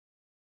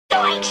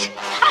Yikes!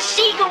 I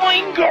see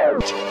going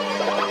goat!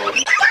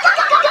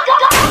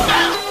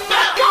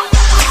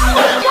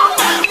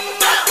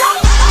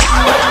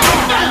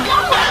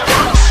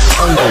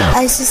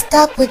 I should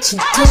stop what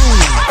you're doing.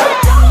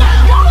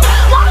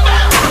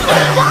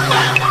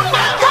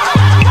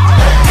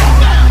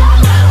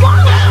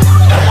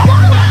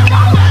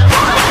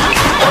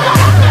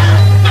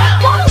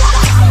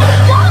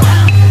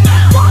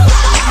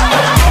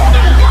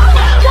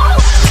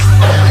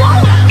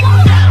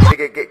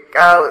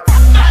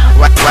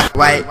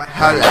 Wait,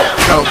 hold up,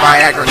 no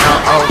Viagra, no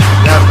old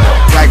lover,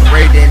 like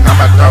Raiden,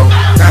 I'ma throw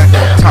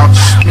thunder, talk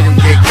shit, make 'em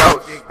get goat,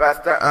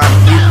 buster,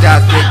 you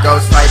just get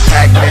ghost like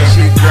Pac-Man,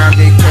 she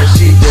grounded cause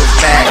she just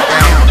back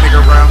down,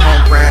 nigga run home,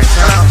 grand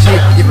sound, she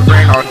give a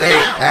brain all day,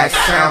 ass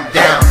sound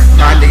down,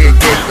 my nigga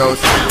get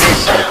ghost,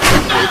 this shit,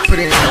 put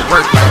it in the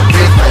work like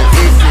business,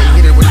 easy,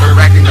 hit it with the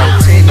rack and no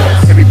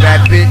tennis, every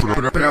bad bitch,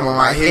 put them on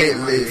my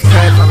hit list,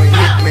 cause I'm a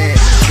hitman,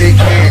 big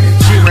hand,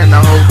 she ran the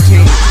whole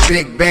team,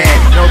 big band,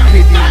 no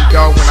PD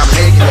dog when I'm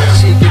making it,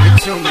 she give it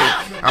to me,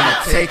 I'ma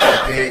take it,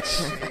 bitch,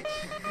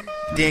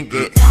 then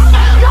get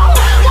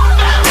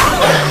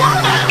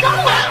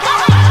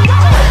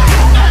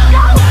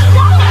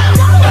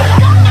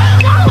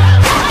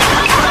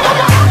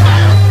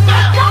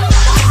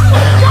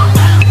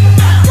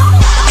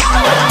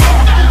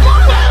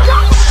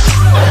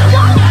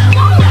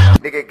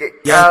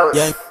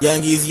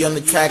Young Easy on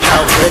the track,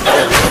 I rip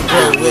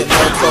it. With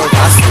no clothes,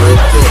 I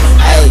script it.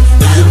 Hey,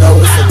 you know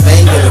it's a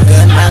banger. The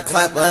gun not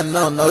clap,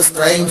 unknown, no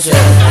stranger.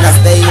 And I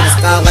stay in the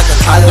style like a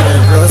pilot.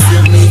 When girls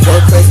see me, go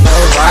crazy, no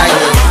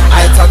riot.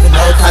 I ain't talking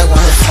no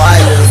Taiwan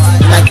fires.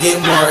 And I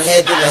get more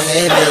head than the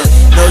head is.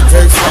 No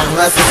jerks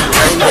unless it's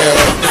brain dead.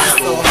 This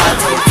is so hot,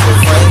 take to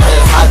brain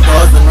dead. Hot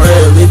dogs and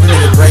murder, leave a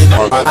nigga brain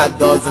dead. Hot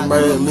dogs and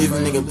murder, leave a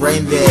nigga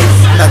brain dead.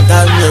 And I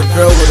got me a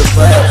girl with a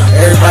butt.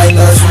 Everybody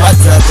knows my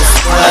truck is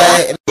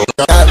flat.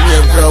 Got me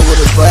a girl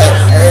with a butt.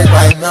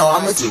 Everybody know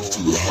I'm a chick to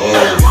the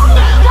heart.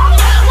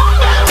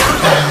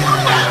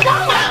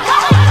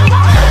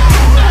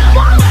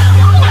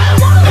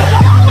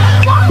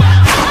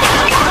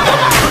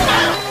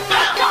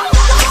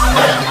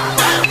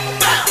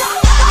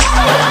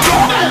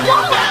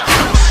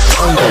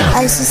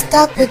 I should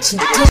stop what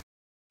you're doing.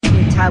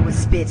 Tied with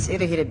spits,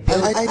 it'll hit a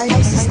building. I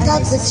should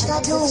stop what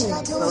you're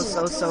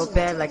doing. So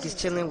bad, like it's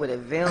chilling with a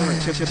villain.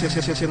 chilling with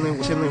a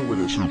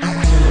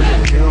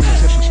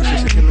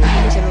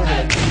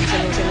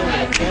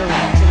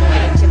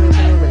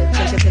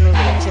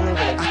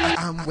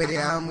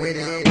villain. I'm with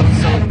it.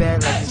 So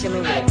bad, like it's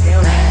chilling with a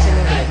villain.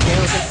 Chilling with a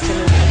villain. Chilling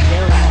with a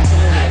villain.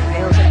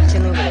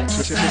 Chilling with a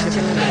villain.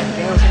 Chilling with a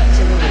villain.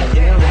 Chilling with a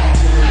villain.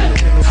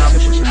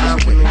 I'm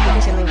with it.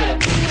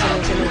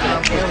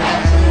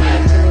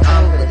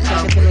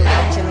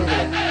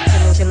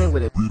 Chilling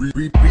with a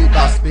Read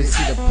about spit,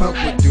 see the pump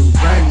with dude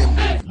running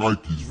with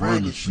Nike's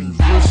running shoes.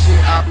 real shit,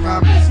 I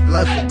promise,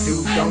 bluffing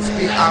dude, don't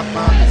spit, I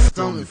promise,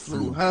 stolen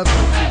flu, hustle,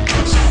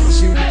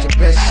 shoot at your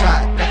best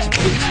shot, got your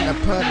bitch in a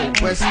puddle,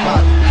 west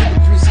spot, get the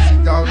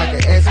 360 dog like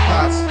an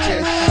Xbox,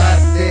 chest shot,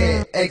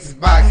 dead,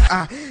 Xbox,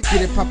 I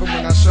get it poppin'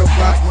 when I show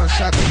blocks, one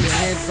shot to your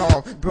hands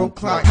off, broke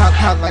clock,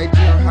 hot like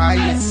junior high,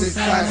 and 6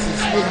 classes,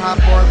 spit hot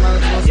bar, might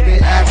as well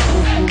spit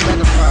absolute blue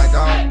magnified,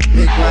 dog,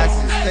 big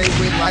glasses, stay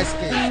with light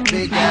skins,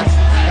 big asses,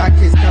 got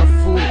kids come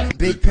fool,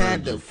 big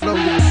panda, flow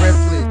with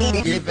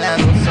breathless, give ass.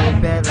 so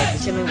bad, like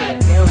it's chilling with a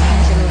villain.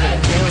 Chilling with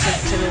a villain.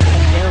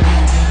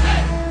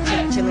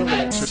 Chilling with a villain. Chilling with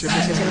a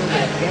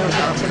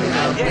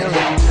villain.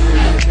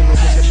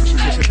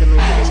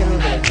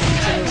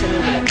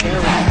 Chilling with a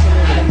villain.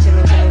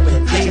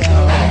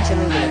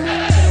 Chilling with a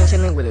villain.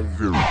 Chilling with a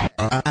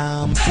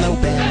villain. Flow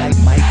bad like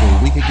Michael,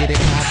 we could get it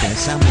poppin'.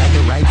 Sound like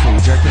a rifle,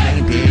 jerkin'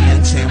 ain't dead,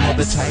 young Sam on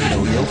the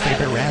title. Your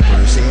favorite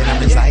rapper said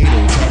I'm his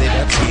idol. Tatted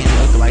up skin,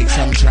 look like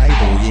some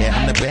tribal. Yeah,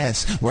 I'm the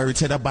best, word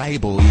to the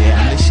Bible. Yeah,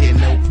 I'm the shit,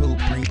 no proof,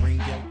 bring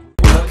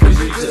What could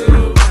you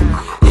do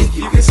if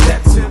you could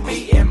step to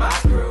me